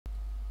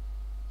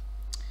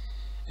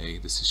Hey,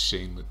 this is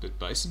Shane with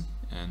BitBison,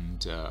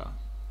 and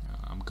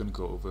I'm going to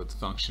go over the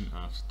function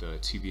of the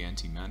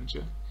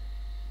TVNTManager.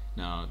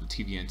 Now, the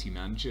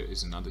TVNTManager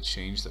is another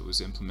change that was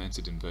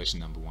implemented in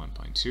version number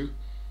 1.2.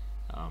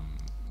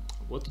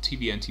 What the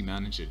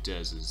TVNTManager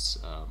does is,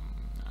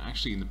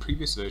 actually in the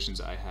previous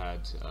versions I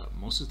had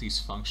most of these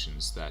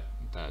functions that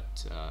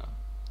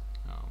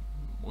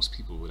most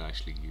people would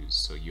actually use.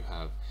 So you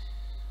have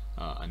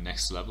a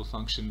next level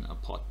function, a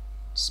pot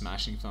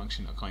smashing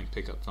function, a coin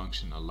pickup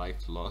function, a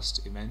life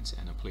lost event,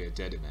 and a player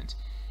dead event.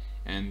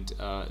 And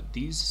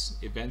these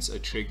events are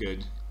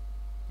triggered,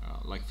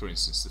 like for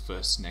instance the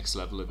first next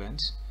level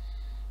event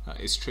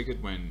is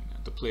triggered when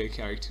the player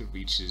character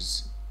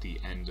reaches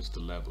the end of the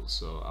level.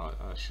 So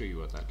I'll show you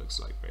what that looks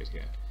like right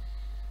here.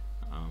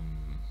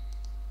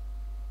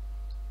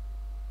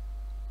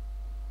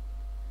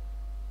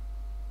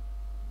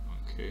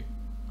 Okay,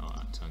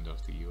 I turned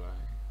off the UI,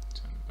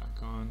 turn it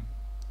back on.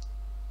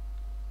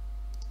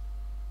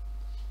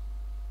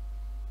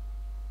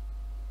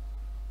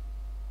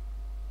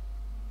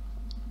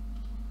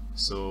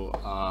 So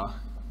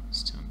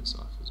let's turn this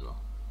off as well.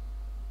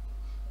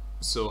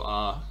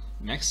 So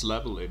next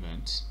level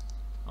event,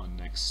 our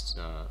next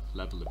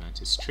level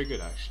event is triggered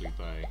actually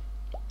by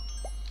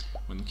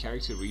when the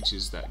character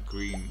reaches that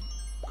green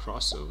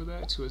cross over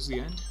there towards the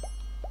end.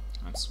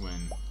 That's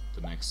when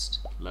the next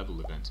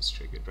level event is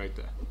triggered, right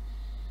there.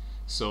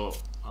 So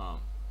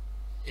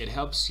it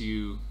helps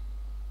you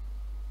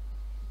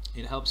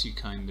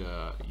kind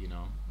of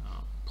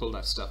pull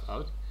that stuff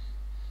out.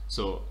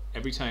 So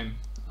every time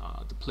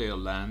the player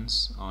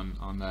lands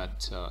on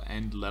that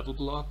end level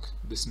block,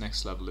 this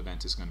next level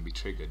event is going to be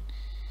triggered.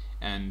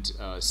 And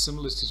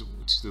similar to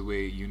the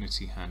way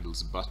Unity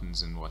handles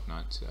buttons and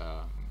whatnot,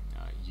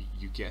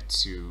 you get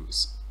to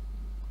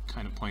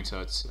kind of point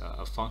out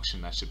a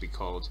function that should be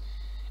called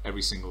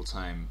every single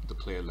time the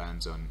player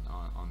lands on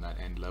that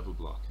end level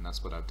block, and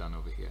that's what I've done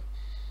over here.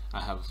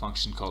 I have a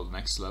function called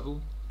next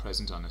level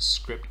present on a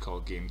script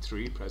called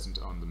game3 present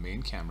on the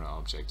main camera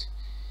object,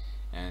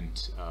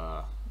 and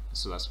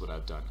so that's what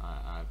I've done.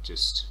 I've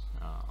just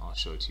I'll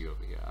show it to you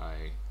over here.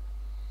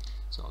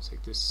 So I'll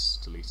take this,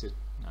 delete it,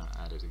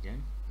 add it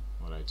again.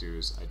 What I do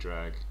is I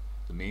drag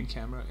the main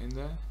camera in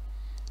there,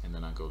 and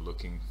then I go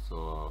looking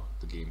for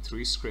the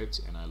game3 script,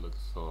 and I look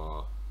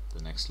for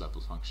the next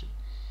level function.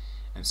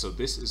 And so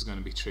this is going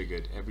to be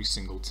triggered every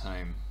single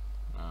time,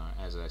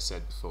 as I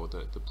said before,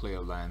 the player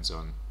lands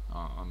on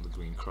the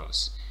green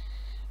cross.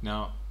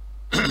 Now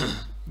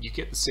you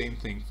get the same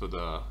thing for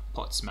the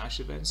pot smash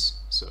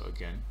events. So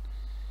again,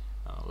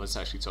 let's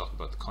actually talk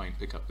about the coin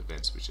pickup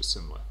events, which are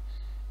similar.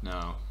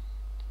 Now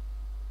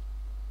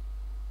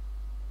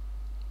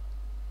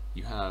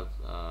you have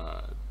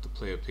the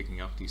player picking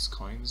up these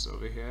coins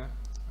over here.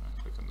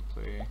 I click on the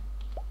play,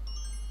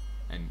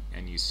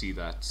 and you see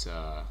that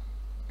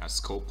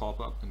scope pop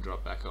up and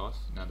drop back off.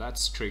 Now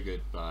that's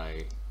triggered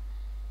by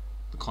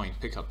the coin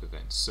pickup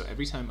event. So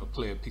every time a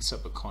player picks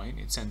up a coin,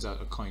 it sends out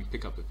a coin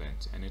pickup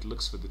event, and it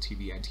looks for the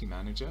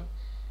TVNTManager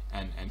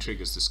and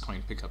triggers this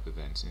coin pickup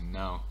event. And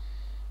now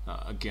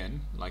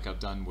again, like I've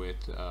done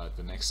with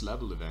the next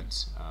level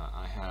event,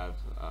 I have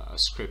a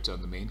script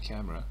on the main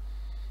camera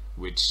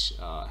which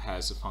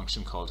has a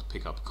function called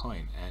pickup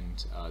coin,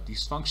 and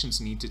these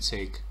functions need to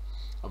take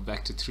a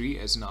vector3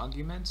 as an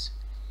argument,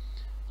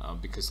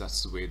 because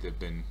that's the way they've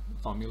been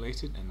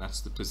formulated, and that's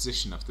the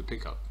position of the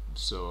pickup.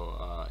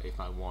 So if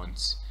I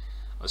want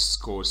a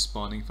score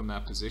spawning from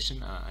that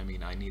position, I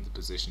need the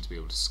position to be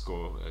able to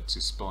score,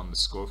 to spawn the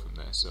score from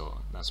there. So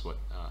that's what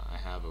I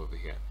have over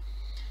here.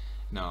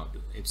 Now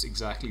it's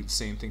exactly the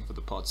same thing for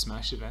the pot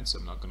smash event, so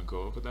I'm not going to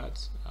go over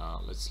that.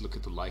 Let's look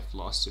at the life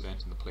lost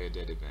event and the player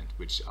dead event,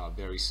 which are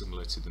very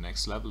similar to the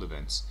next level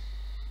events.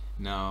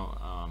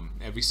 Now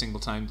every single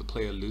time the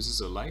player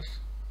loses a life,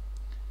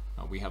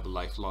 we have a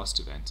life lost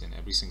event, and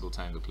every single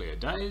time the player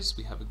dies,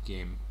 we have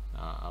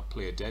a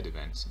player dead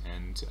event.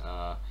 And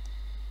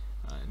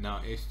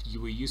now if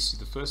you were used to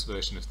the first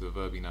version of the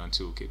Verby Noun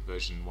Toolkit,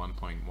 version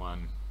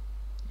 1.1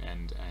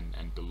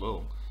 and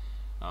below,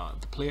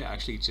 the player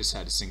actually just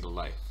had a single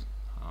life,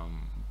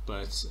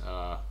 but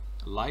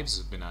lives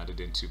have been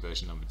added into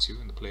version number 2,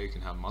 and the player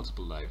can have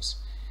multiple lives,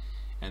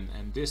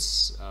 and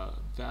this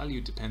value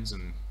depends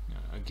on,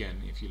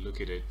 again, if you look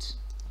at it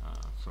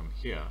from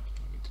here.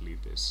 Let me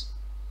delete this.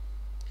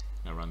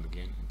 Now run the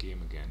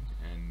game again,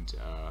 and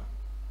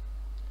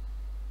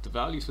the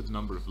value for the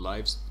number of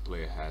lives the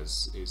player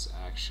has is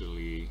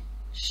actually,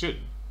 should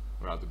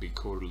rather be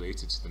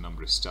correlated to the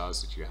number of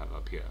stars that you have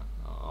up here,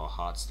 or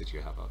hearts that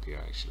you have up here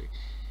actually.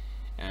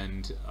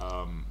 And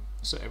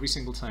so every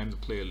single time the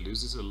player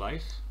loses a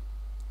life,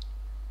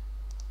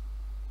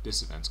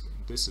 this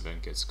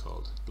event gets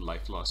called the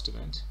life lost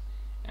event,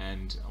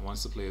 and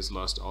once the player has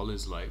lost all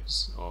his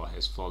lives or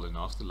has fallen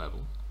off the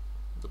level,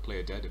 the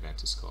player dead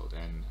event is called,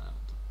 and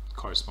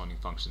corresponding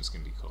functions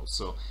can be called.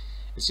 So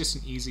it's just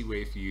an easy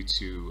way for you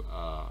to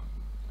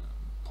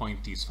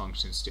point these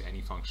functions to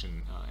any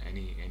function,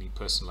 any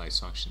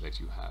personalized function that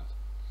you have.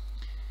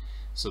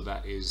 So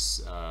that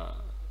is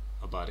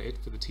about it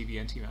for the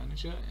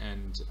TVNTManager,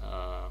 and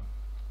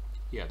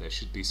yeah, there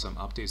should be some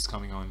updates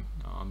coming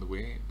on the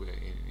way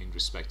in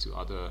respect to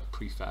other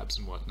prefabs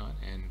and whatnot,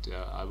 and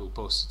I will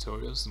post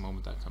tutorials the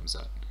moment that comes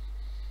out.